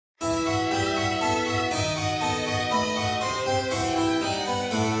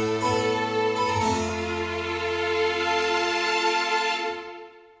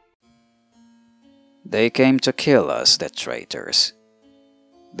They came to kill us, the traitors.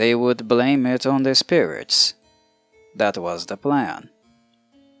 They would blame it on the spirits. That was the plan.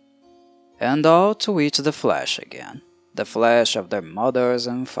 And all to eat the flesh again, the flesh of their mothers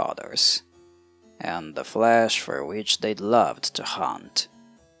and fathers, and the flesh for which they loved to hunt.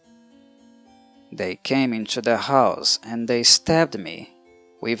 They came into the house and they stabbed me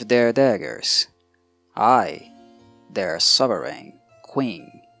with their daggers. I, their sovereign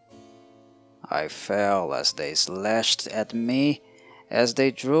queen. I fell as they slashed at me as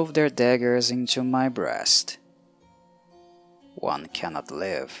they drove their daggers into my breast. One cannot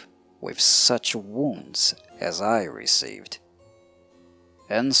live with such wounds as I received.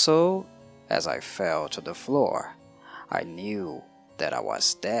 And so, as I fell to the floor, I knew that I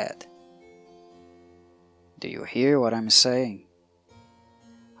was dead. Do you hear what I'm saying?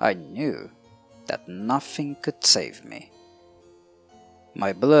 I knew that nothing could save me.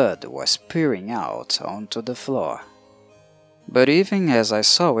 My blood was pouring out onto the floor. But even as I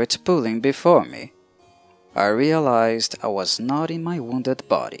saw it pooling before me, I realized I was not in my wounded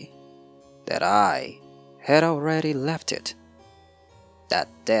body, that I had already left it, that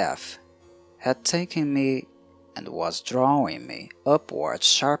death had taken me and was drawing me upward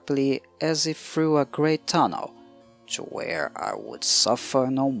sharply as if through a great tunnel to where I would suffer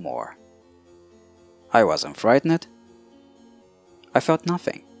no more. I wasn't frightened. I felt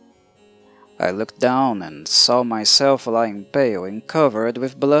nothing. I looked down and saw myself lying pale and covered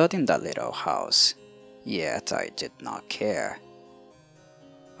with blood in that little house, yet I did not care.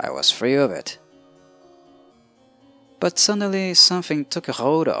 I was free of it. But suddenly something took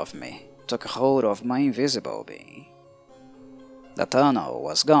hold of me, took hold of my invisible being. The tunnel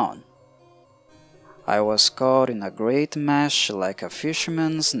was gone. I was caught in a great mesh like a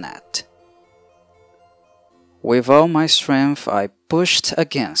fisherman's net. With all my strength I pushed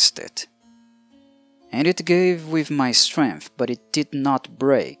against it, and it gave with my strength, but it did not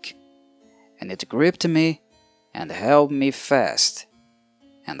break, and it gripped me and held me fast,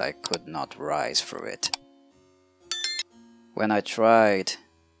 and I could not rise through it. When I tried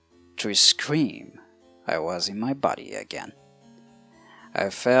to scream, I was in my body again.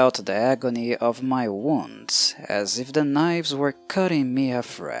 I felt the agony of my wounds as if the knives were cutting me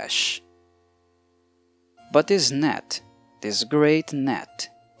afresh. But this net, this great net,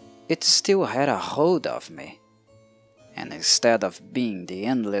 it still had a hold of me, and instead of being the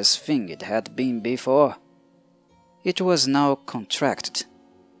endless thing it had been before, it was now contracted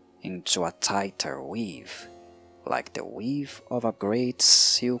into a tighter weave, like the weave of a great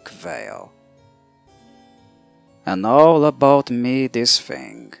silk veil. And all about me this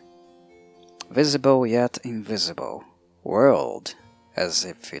thing, visible yet invisible, whirled as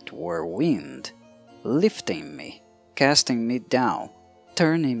if it were wind, lifting me, casting me down,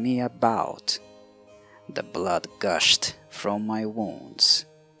 turning me about. The blood gushed from my wounds,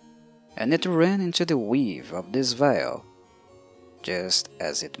 and it ran into the weave of this veil, just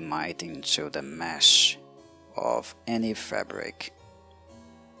as it might into the mesh of any fabric.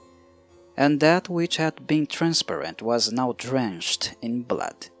 And that which had been transparent was now drenched in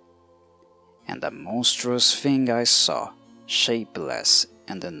blood, and the monstrous thing I saw, shapeless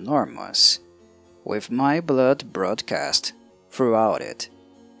and enormous, with my blood broadcast throughout it.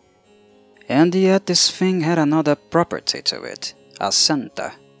 And yet this thing had another property to it, a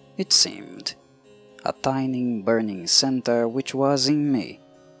center, it seemed, a tiny burning center which was in me,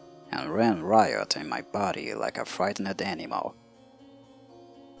 and ran riot in my body like a frightened animal.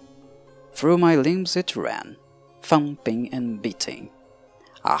 Through my limbs it ran, thumping and beating,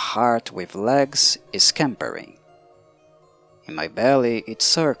 a heart with legs scampering. In my belly it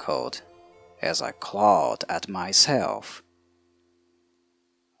circled, as I clawed at myself.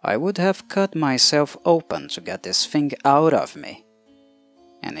 I would have cut myself open to get this thing out of me,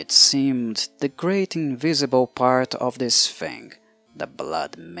 and it seemed the great invisible part of this thing, the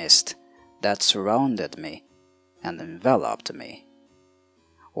blood mist that surrounded me and enveloped me,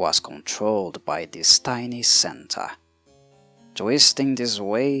 was controlled by this tiny center, twisting this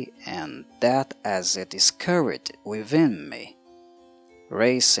way and that as it scurried within me,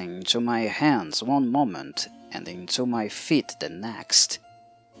 racing into my hands one moment and into my feet the next.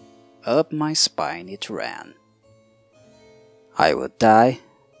 Up my spine it ran. I would die,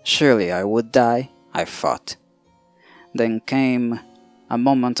 surely I would die, I thought. Then came a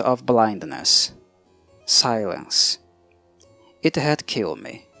moment of blindness, silence. It had killed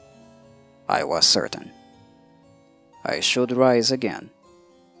me. I was certain. I should rise again.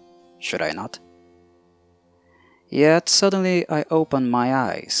 Should I not? Yet suddenly I opened my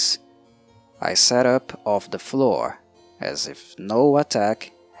eyes. I sat up off the floor, as if no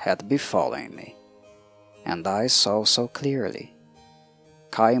attack had befallen me. and I saw so clearly.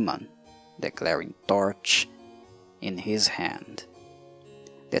 Cayman, the glaring torch in his hand.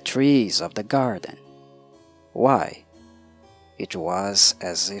 The trees of the garden. Why, it was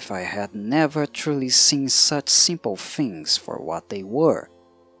as if I had never truly seen such simple things for what they were.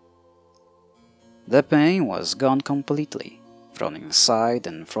 The pain was gone completely, from inside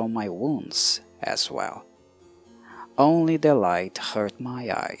and from my wounds as well. Only the light hurt my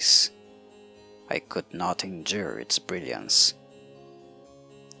eyes. I could not endure its brilliance.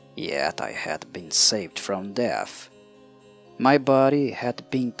 Yet I had been saved from death. My body had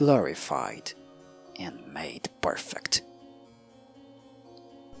been glorified and made perfect.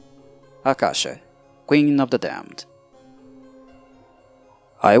 Akasha, Queen of the Damned.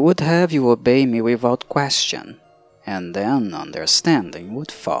 I would have you obey me without question, and then understanding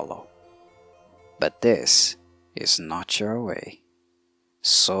would follow. But this is not your way.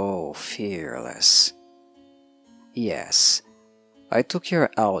 So fearless. Yes, I took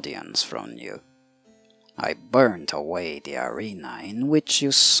your audience from you. I burnt away the arena in which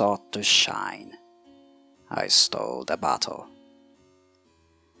you sought to shine. I stole the battle.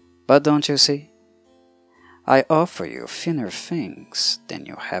 But don't you see? I offer you thinner things than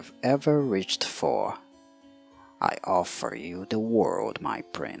you have ever reached for. I offer you the world, my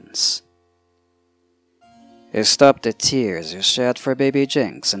prince. Stop the tears you shed for baby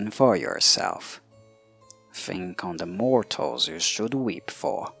Jinx and for yourself. Think on the mortals you should weep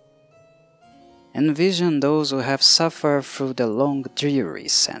for. Envision those who have suffered through the long dreary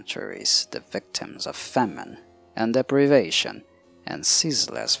centuries, the victims of famine and deprivation and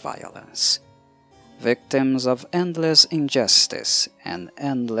ceaseless violence. Victims of endless injustice and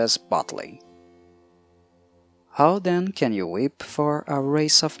endless battling. How then can you weep for a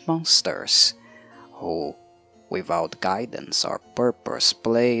race of monsters, who, without guidance or purpose,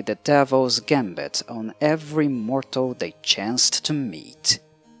 play the devil's gambit on every mortal they chanced to meet?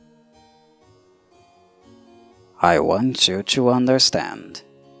 I want you to understand.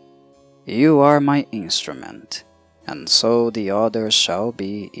 You are my instrument, and so the others shall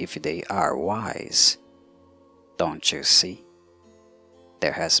be if they are wise. Don't you see?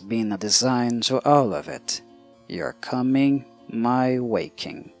 There has been a design to all of it, your coming, my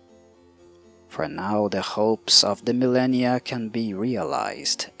waking. For now the hopes of the millennia can be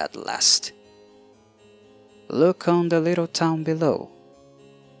realized at last. Look on the little town below,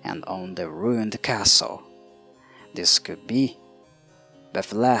 and on the ruined castle. This could be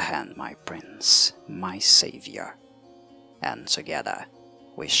Bethlehem, my prince, my savior, and together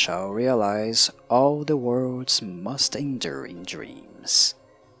we shall realize all the world's most enduring dreams.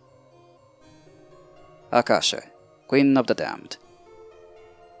 Akasha, Queen of the Damned.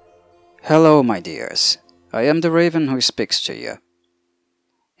 Hello, my dears. I am the Raven who speaks to you.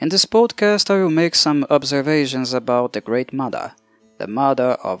 In this podcast I will make some observations about the Great Mother, the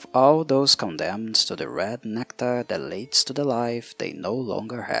mother of all those condemned to the red nectar that leads to the life they no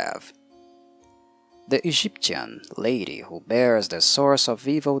longer have. The Egyptian lady who bears the source of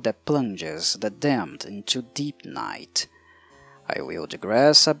evil that plunges the damned into deep night. I will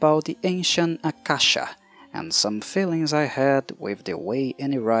digress about the ancient Akasha and some feelings I had with the way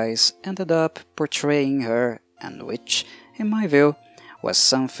Annie Rice ended up portraying her, and which, in my view, was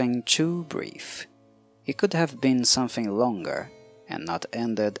something too brief. It could have been something longer, and not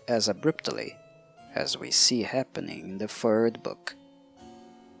ended as abruptly as we see happening in the third book.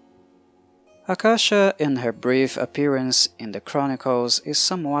 Akasha in her brief appearance in the Chronicles is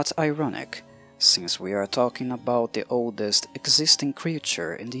somewhat ironic, since we are talking about the oldest existing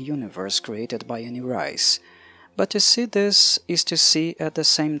creature in the universe created by Annie Rice, but to see this is to see at the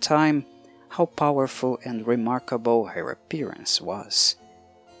same time how powerful and remarkable her appearance was.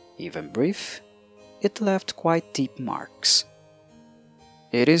 Even brief, it left quite deep marks.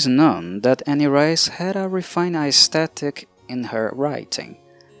 It is known that Annie Rice had a refined aesthetic in her writing.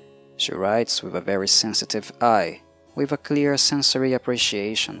 She writes with a very sensitive eye, with a clear sensory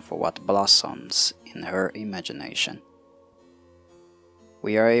appreciation for what blossoms in her imagination.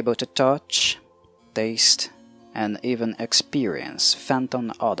 We are able to touch, taste, and even experience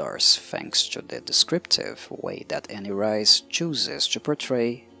phantom odors thanks to the descriptive way that Annie Rice chooses to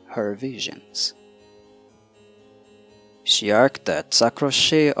portray her visions. She architects a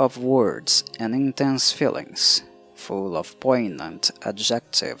crochet of words and intense feelings, full of poignant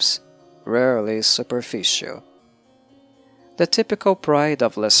adjectives, rarely superficial. The typical pride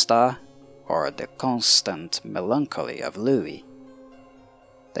of Lestat, or the constant melancholy of Louis.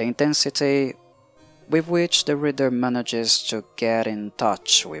 The intensity with which the reader manages to get in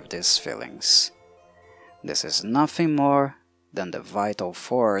touch with these feelings. This is nothing more than the vital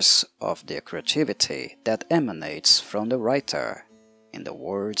force of the creativity that emanates from the writer in the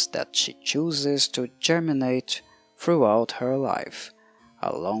words that she chooses to germinate throughout her life,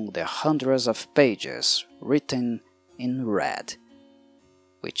 along the hundreds of pages written in red,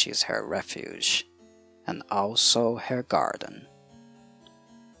 which is her refuge, and also her garden.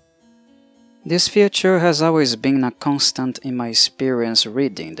 This feature has always been a constant in my experience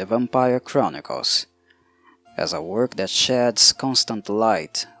reading the Vampire Chronicles, as a work that sheds constant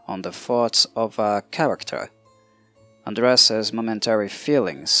light on the thoughts of a character, addresses momentary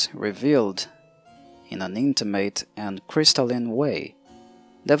feelings revealed in an intimate and crystalline way.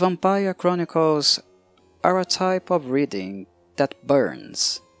 The Vampire Chronicles are a type of reading that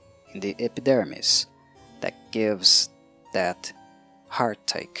burns in the epidermis, that gives that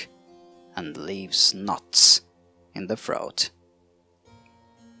heartache and leaves knots in the throat.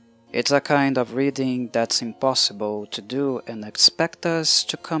 It's a kind of reading that's impossible to do and expect us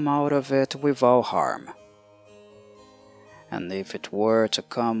to come out of it without harm. And if it were to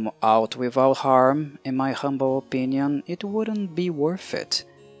come out without harm, in my humble opinion, it wouldn't be worth it,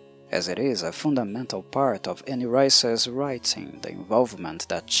 as it is a fundamental part of Anne Rice's writing, the involvement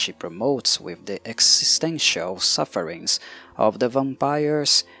that she promotes with the existential sufferings of the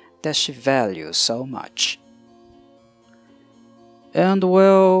vampires that she values so much. And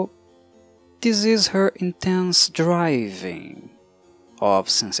well, this is her intense driving of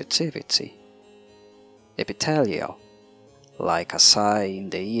sensitivity, epithelial, like a sigh in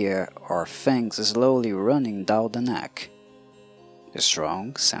the ear or fangs slowly running down the neck.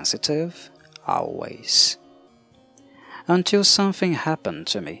 Strong, sensitive, always. Until something happened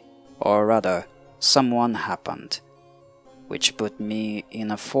to me, or rather, someone happened, which put me in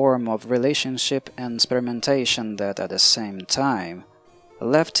a form of relationship and experimentation that at the same time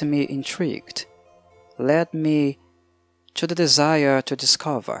left me intrigued, led me to the desire to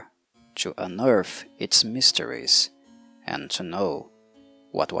discover, to unearth its mysteries, and to know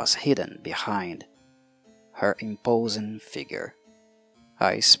what was hidden behind her imposing figure.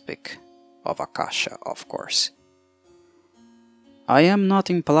 I speak of Akasha, of course. I am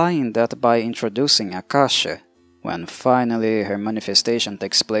not implying that by introducing Akasha, when finally her manifestation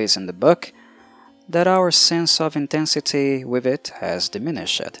takes place in the book, that our sense of intensity with it has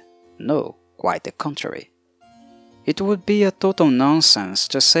diminished. No, quite the contrary. It would be a total nonsense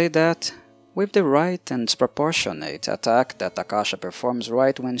to say that, with the right and disproportionate attack that Akasha performs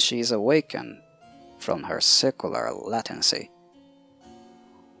right when she is awakened from her secular latency.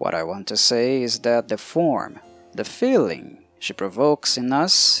 What I want to say is that the form, the feeling she provokes in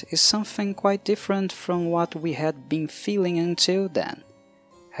us is something quite different from what we had been feeling until then,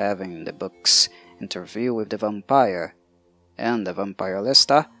 having the book's interview with the vampire and the vampire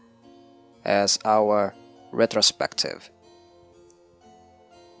Lestat as our retrospective.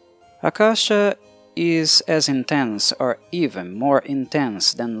 Akasha is as intense or even more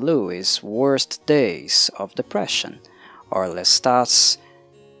intense than Louis' worst days of depression or Lestat's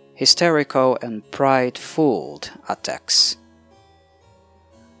hysterical and pride-fueled attacks.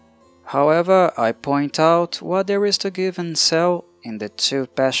 However, I point out what there is to give and sell in the two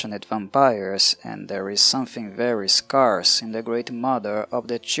passionate vampires, and there is something very scarce in the great mother of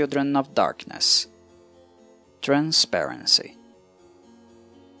the children of darkness: transparency.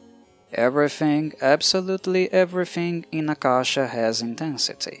 Everything, absolutely everything in Akasha has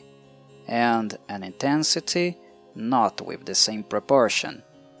intensity, and an intensity not with the same proportion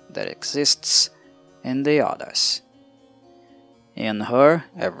that exists in the others. In her,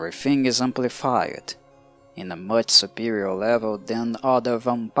 everything is amplified, in a much superior level than other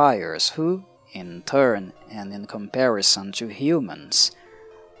vampires who, in turn and in comparison to humans,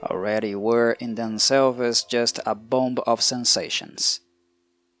 already were in themselves just a bomb of sensations.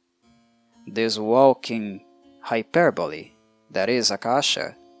 This walking hyperbole, that is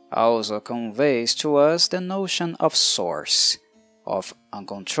Akasha, also conveys to us the notion of source, of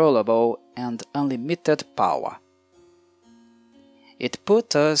uncontrollable and unlimited power. It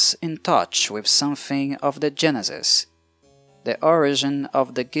put us in touch with something of the genesis, the origin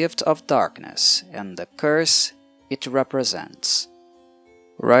of the gift of darkness and the curse it represents.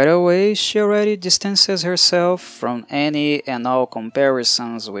 Right away, she already distances herself from any and all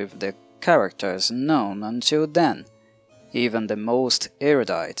comparisons with the characters known until then, even the most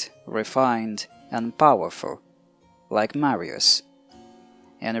erudite, refined, and powerful, like Marius.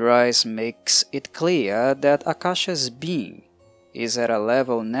 And Rice makes it clear that Akasha's being is at a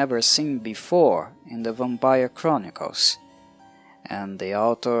level never seen before in the Vampire Chronicles, and the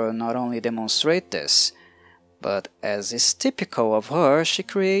author not only demonstrates this, but as is typical of her, she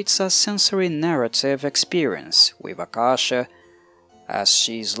creates a sensory narrative experience with Akasha as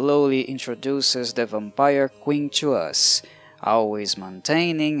she slowly introduces the vampire queen to us, always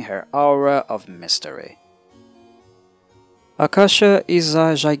maintaining her aura of mystery. Akasha is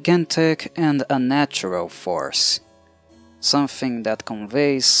a gigantic and unnatural force, something that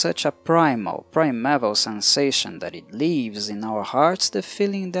conveys such a primeval sensation that it leaves in our hearts the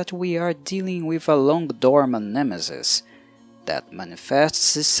feeling that we are dealing with a long-dormant nemesis that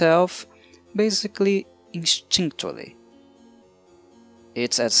manifests itself basically instinctually.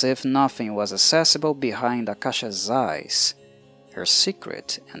 It's as if nothing was accessible behind Akasha's eyes. Her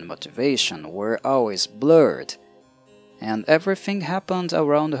secret and motivation were always blurred, and everything happened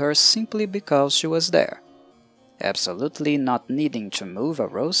around her simply because she was there, absolutely not needing to move a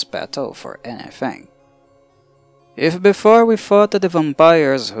rose petal for anything. If before we thought that the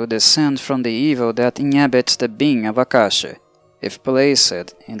vampires who descend from the evil that inhabits the being of Akasha, if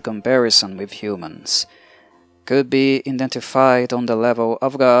placed in comparison with humans, could be identified on the level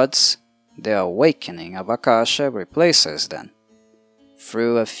of gods, the awakening of Akasha replaces them,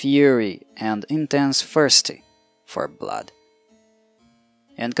 through a fury and intense thirst for blood.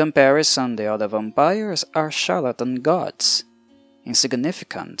 In comparison, the other vampires are charlatan gods,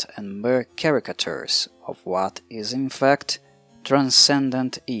 insignificant and mere caricatures of what is in fact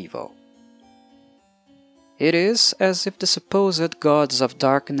transcendent evil. It is as if the supposed gods of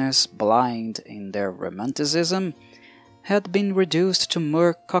darkness, blind in their romanticism, had been reduced to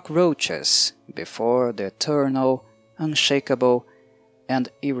mere cockroaches before the eternal, unshakable, and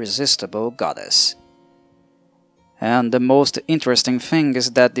irresistible goddess. And the most interesting thing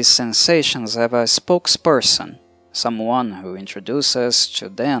is that these sensations have a spokesperson, someone who introduces us to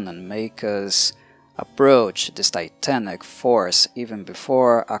them and makes us approach this titanic force even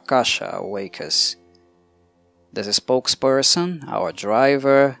before Akasha awakens. This spokesperson, our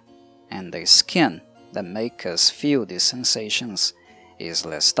driver, and the skin that make us feel these sensations is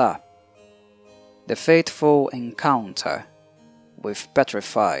Lestat. The fateful encounter with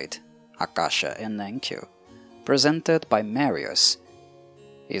petrified Akasha and Enkiu, presented by Marius,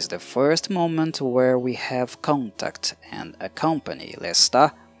 is the first moment where we have contact and accompany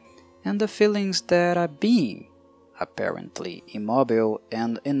Lestat and the feelings that a being, apparently immobile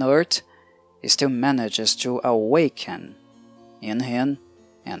and inert, still manages to awaken in him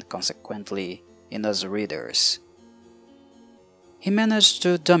and consequently in us readers. He managed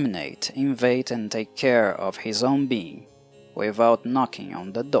to dominate, invade and take care of his own being without knocking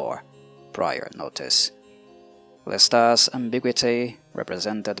on the door prior notice. Lestat's ambiguity,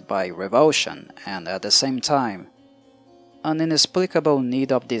 represented by revulsion and at the same time an inexplicable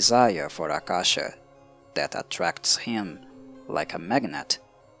need of desire for Akasha that attracts him like a magnet,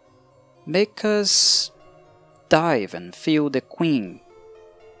 make us dive and feel the queen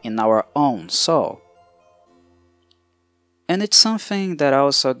in our own soul. And it's something that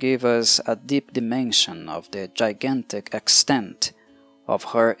also gives us a deep dimension of the gigantic extent of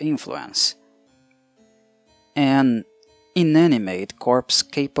her influence. An inanimate corpse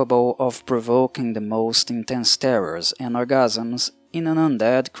capable of provoking the most intense terrors and orgasms in an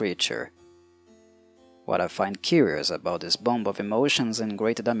undead creature. What I find curious about this bomb of emotions and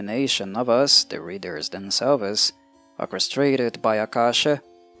great domination of us, the readers themselves, orchestrated by Akasha,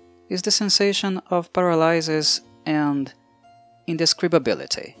 is the sensation of paralysis and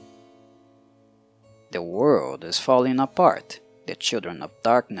indescribability. The world is falling apart, the children of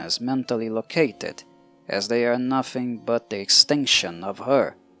darkness mentally located, as they are nothing but the extension of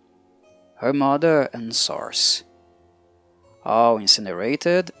her mother and source, all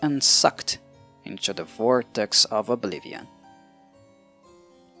incinerated and sucked into the vortex of oblivion.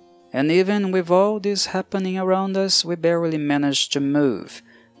 And even with all this happening around us, we barely manage to move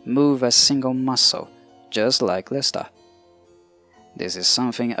a single muscle, just like Lestat. This is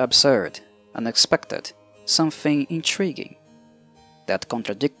something absurd, unexpected, something intriguing, that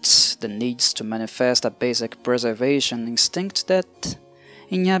contradicts the needs to manifest a basic preservation instinct that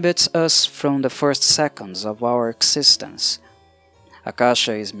inhabits us from the first seconds of our existence.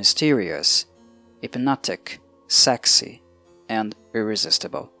 Akasha is mysterious, hypnotic, sexy, and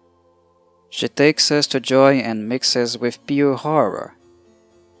irresistible. She takes us to joy and mixes with pure horror.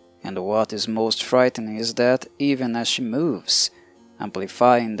 And what is most frightening is that even as she moves,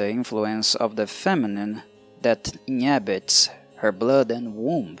 amplifying the influence of the feminine that inhabits her blood and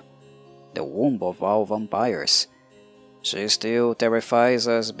womb, the womb of all vampires, she still terrifies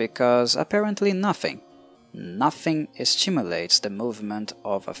us because apparently nothing stimulates the movement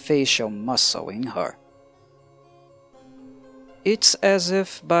of a facial muscle in her. It's as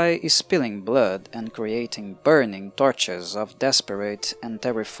if by spilling blood and creating burning torches of desperate and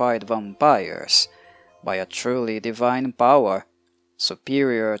terrified vampires, by a truly divine power,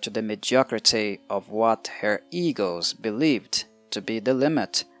 superior to the mediocrity of what her egos believed to be the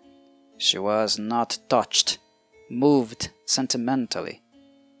limit. She was not touched, moved sentimentally,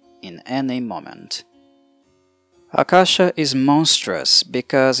 in any moment. Akasha is monstrous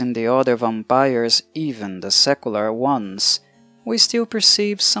because in the other vampires, even the secular ones, we still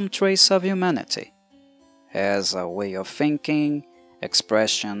perceive some trace of humanity, as a way of thinking,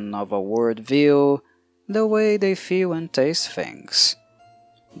 expression of a worldview, the way they feel and taste things.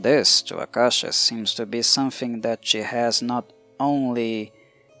 This, to Akasha, seems to be something that she has not only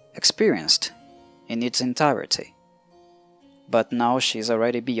experienced in its entirety, but now she is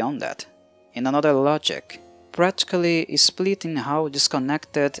already beyond that, in another logic, practically split in how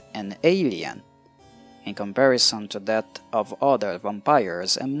disconnected and alien, in comparison to that of other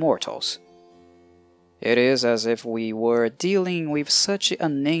vampires and mortals. It is as if we were dealing with such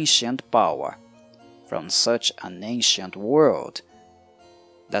an ancient power, from such an ancient world,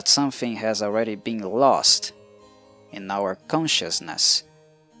 that something has already been lost in our consciousness,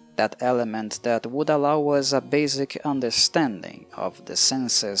 that element that would allow us a basic understanding of the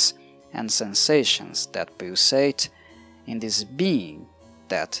senses and sensations that pulsate in this being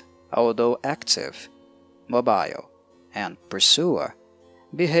that, although active, mobile, and pursuer,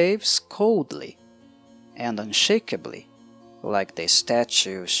 behaves coldly and unshakably like the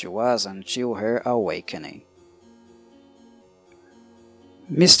statue she was until her awakening.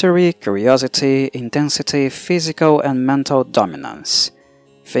 Mystery, curiosity, intensity, physical and mental dominance,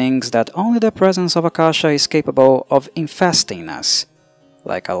 things that only the presence of Akasha is capable of infesting us,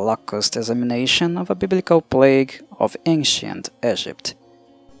 like a locust examination of a biblical plague of ancient Egypt.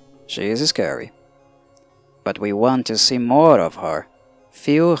 She is scary, but we want to see more of her,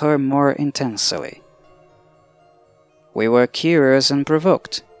 feel her more intensely. We were curious and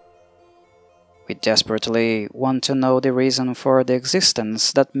provoked. We desperately want to know the reason for the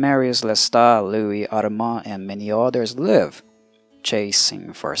existence that Marius Lestat, Louis Armand, and many others live,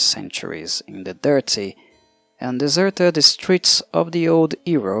 chasing for centuries in the dirty and deserted streets of the old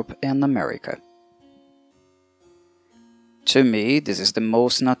Europe and America. To me, this is the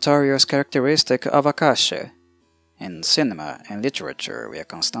most notorious characteristic of Akasha. In cinema and literature, we are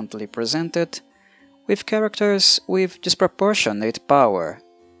constantly presented with characters with disproportionate power,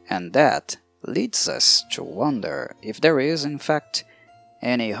 and that leads us to wonder if there is, in fact,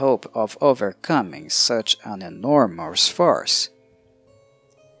 any hope of overcoming such an enormous force.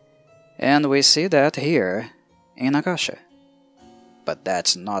 And we see that here in Akasha. But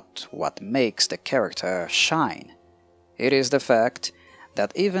that's not what makes the character shine. It is the fact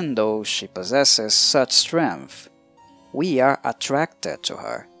that even though she possesses such strength, we are attracted to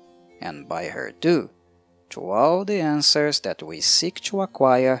her, and by her due, to all the answers that we seek to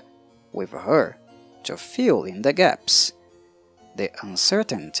acquire with her to fill in the gaps, the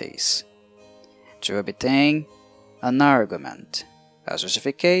uncertainties, to obtain an argument, a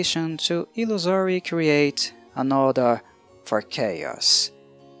justification to illusory create an order for chaos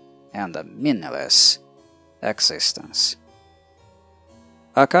and a meaningless existence.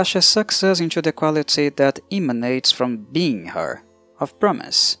 Akasha sucks us into the quality that emanates from being her, of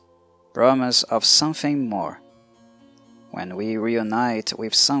promise of something more. When we reunite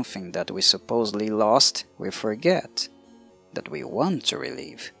with something that we supposedly lost, we forget that we want to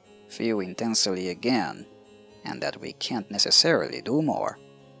relive, feel intensely again, and that we can't necessarily do more.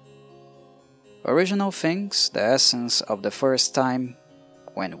 Original things, the essence of the first time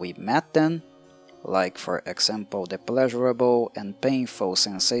when we met them, like for example the pleasurable and painful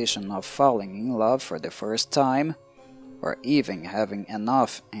sensation of falling in love for the first time, or even having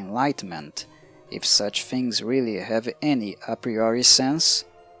enough enlightenment, if such things really have any a priori sense.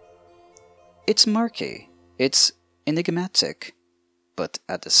 It's murky, it's enigmatic, but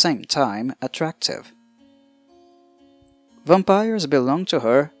at the same time attractive. Vampires belong to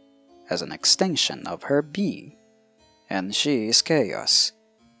her as an extension of her being, and she is chaos.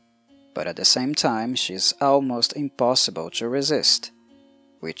 But at the same time she is almost impossible to resist,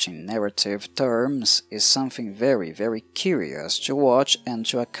 which in narrative terms is something very, very curious to watch and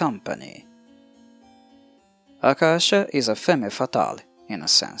to accompany. Akasha is a femme fatale, in a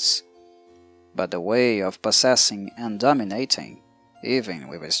sense, but the way of possessing and dominating, even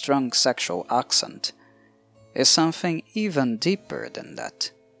with a strong sexual accent, is something even deeper than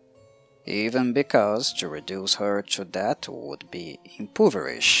that. Even because to reduce her to that would be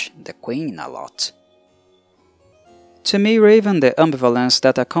impoverish the queen a lot. To me, even the ambivalence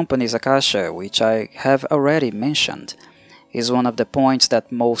that accompanies Akasha, which I have already mentioned, is one of the points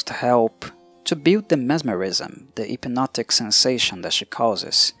that most help to build the mesmerism, the hypnotic sensation that she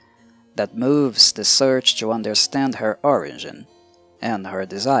causes, that moves the search to understand her origin, and her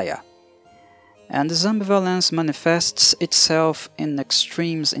desire. And this ambivalence manifests itself in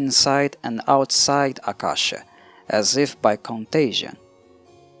extremes inside and outside Akasha, as if by contagion.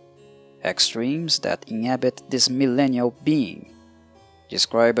 Extremes that inhabit this millennial being,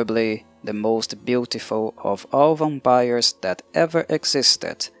 describably the most beautiful of all vampires that ever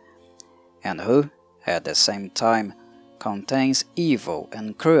existed, and who, at the same time, contains evil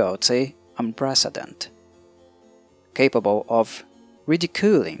and cruelty unprecedented, capable of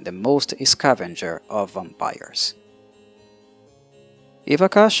ridiculing the most scavenger of vampires. If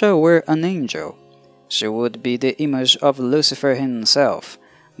Akasha were an angel, she would be the image of Lucifer himself,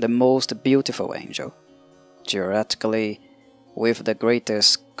 the most beautiful angel, theoretically with the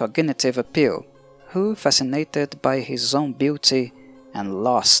greatest cognitive appeal, who, fascinated by his own beauty and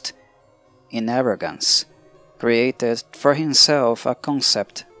lost in arrogance, created for himself a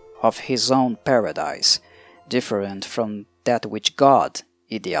concept of his own paradise, different from that which God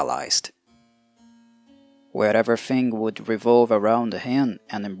idealized, where everything would revolve around him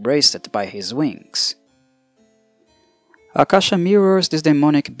and embraced it by his wings. Akasha mirrors this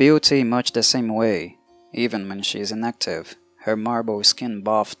demonic beauty much the same way, even when she is inactive, her marble skin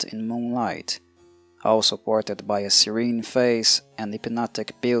bathed in moonlight, all supported by a serene face and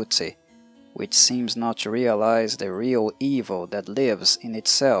hypnotic beauty, which seems not to realize the real evil that lives in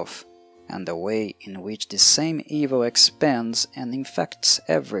itself, and the way in which the same evil expands and infects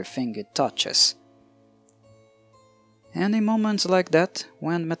everything it touches. And in moments like that,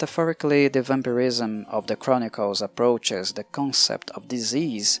 when metaphorically the vampirism of the Chronicles approaches the concept of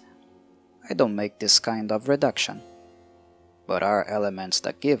disease, I don't make this kind of reduction, but are elements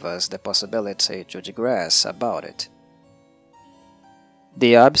that give us the possibility to digress about it.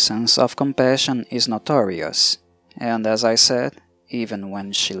 The absence of compassion is notorious, and as I said, even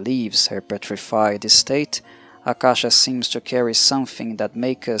when she leaves her petrified state, Akasha seems to carry something that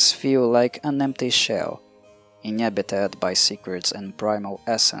makes us feel like an empty shell, inhabited by secrets and primal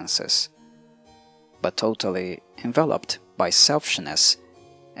essences, but totally enveloped by selfishness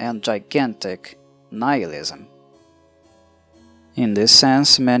and gigantic nihilism. In this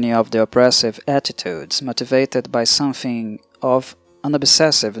sense, many of the oppressive attitudes motivated by something of an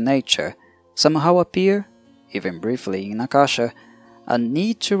obsessive nature somehow appear, even briefly in Akasha, a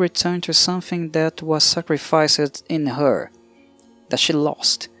need to return to something that was sacrificed in her, that she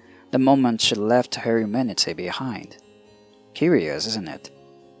lost the moment she left her humanity behind. Curious, isn't it?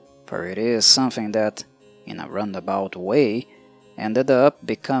 For it is something that, in a roundabout way, ended up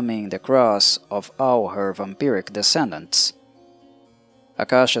becoming the cross of all her vampiric descendants.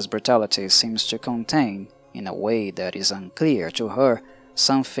 Akasha's brutality seems to contain, in a way that is unclear to her,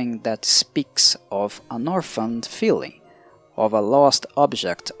 something that speaks of an orphaned feeling, of a lost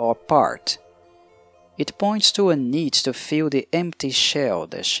object or part. It points to a need to fill the empty shell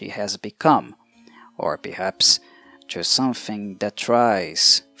that she has become, or perhaps to something that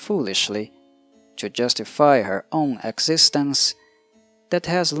tries, foolishly, to justify her own existence that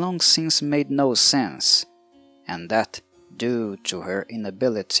has long since made no sense, and that, due to her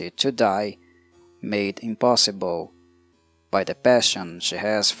inability to die, made impossible by the passion she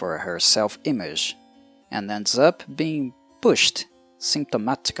has for her self-image, and ends up being pushed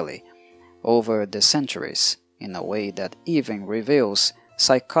symptomatically over the centuries in a way that even reveals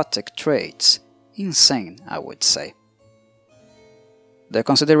psychotic traits, insane, I would say. The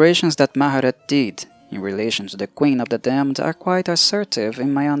considerations that Maharet did in relation to the Queen of the Damned are quite assertive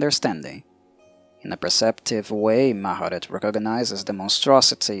in my understanding. In a perceptive way, Maharet recognizes the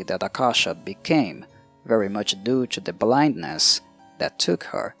monstrosity that Akasha became, very much due to the blindness that took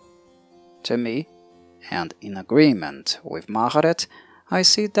her. To me, and in agreement with Maharet, I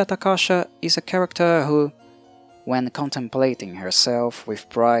see that Akasha is a character who, when contemplating herself with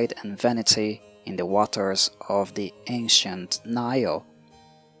pride and vanity in the waters of the ancient Nile,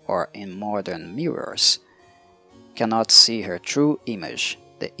 or in modern mirrors, cannot see her true image,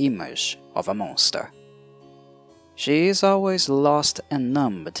 the image of a monster. She is always lost and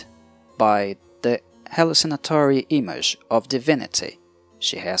numbed by the hallucinatory image of divinity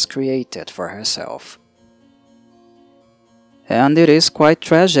she has created for herself. And it is quite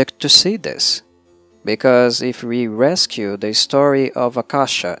tragic to see this, because if we rescue the story of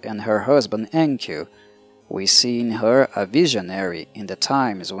Akasha and her husband Enki, we see in her a visionary in the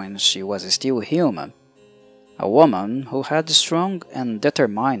times when she was still human, a woman who had strong and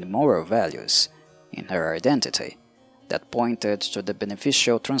determined moral values in her identity that pointed to the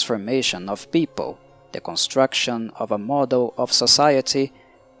beneficial transformation of people, the construction of a model of society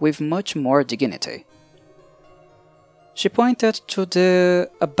with much more dignity. She pointed to the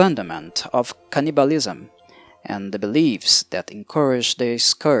abandonment of cannibalism and the beliefs that encouraged the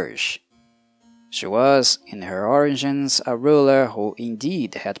scourge. She was, in her origins, a ruler who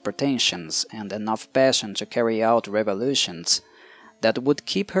indeed had pretensions and enough passion to carry out revolutions that would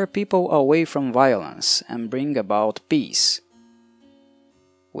keep her people away from violence and bring about peace,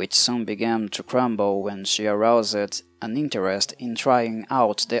 which soon began to crumble when she aroused an interest in trying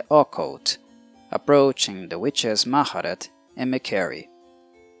out the occult, approaching the witches Maharet and Mekari.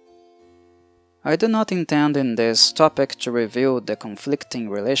 I do not intend in this topic to reveal the conflicting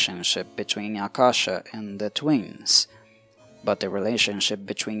relationship between Akasha and the twins, but the relationship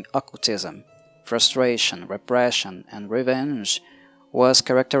between occultism, frustration, repression, and revenge was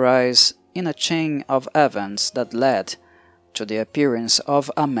characterized in a chain of events that led to the appearance of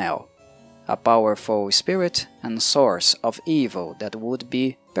Amel, a powerful spirit and source of evil that would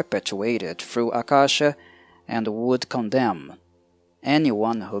be perpetuated through Akasha and would condemn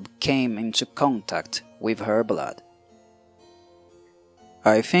anyone who came into contact with her blood.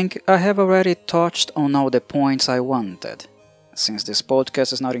 I think I have already touched on all the points I wanted, since this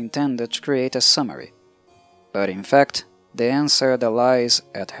podcast is not intended to create a summary, but in fact, the answer that lies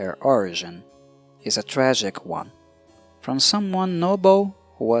at her origin is a tragic one, from someone noble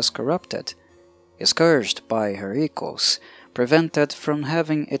who was corrupted, scourged by her equals, prevented from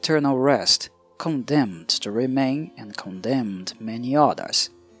having eternal rest, condemned to remain and condemned many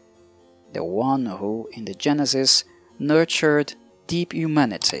others. The one who, in the Genesis, nurtured deep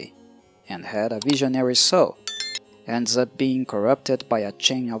humanity and had a visionary soul, ends up being corrupted by a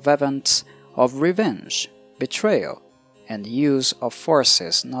chain of events of revenge, betrayal, and use of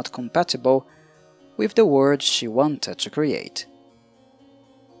forces not compatible with the world she wanted to create.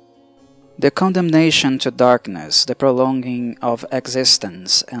 The condemnation to darkness, the prolonging of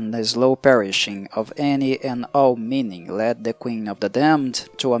existence, and the slow perishing of any and all meaning led the Queen of the Damned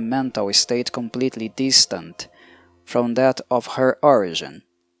to a mental state completely distant from that of her origin,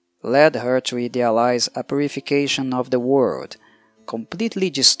 led her to idealize a purification of the world, completely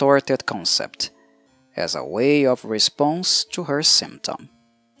distorted concept, as a way of response to her symptom.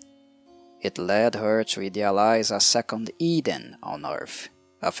 It led her to idealize a second Eden on earth,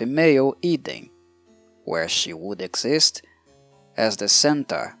 a female Eden, where she would exist as the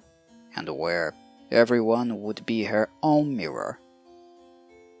center and where everyone would be her own mirror.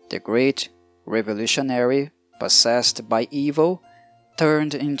 The great revolutionary, possessed by evil,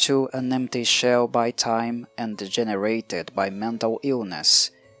 turned into an empty shell by time and degenerated by mental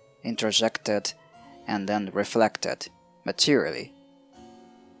illness, interjected and then reflected, materially,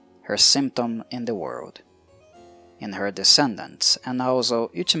 her symptom in the world, in her descendants, and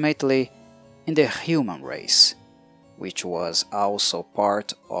also ultimately in the human race, which was also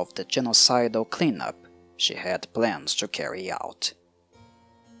part of the genocidal cleanup she had plans to carry out.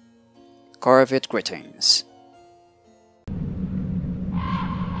 Corvid greetings.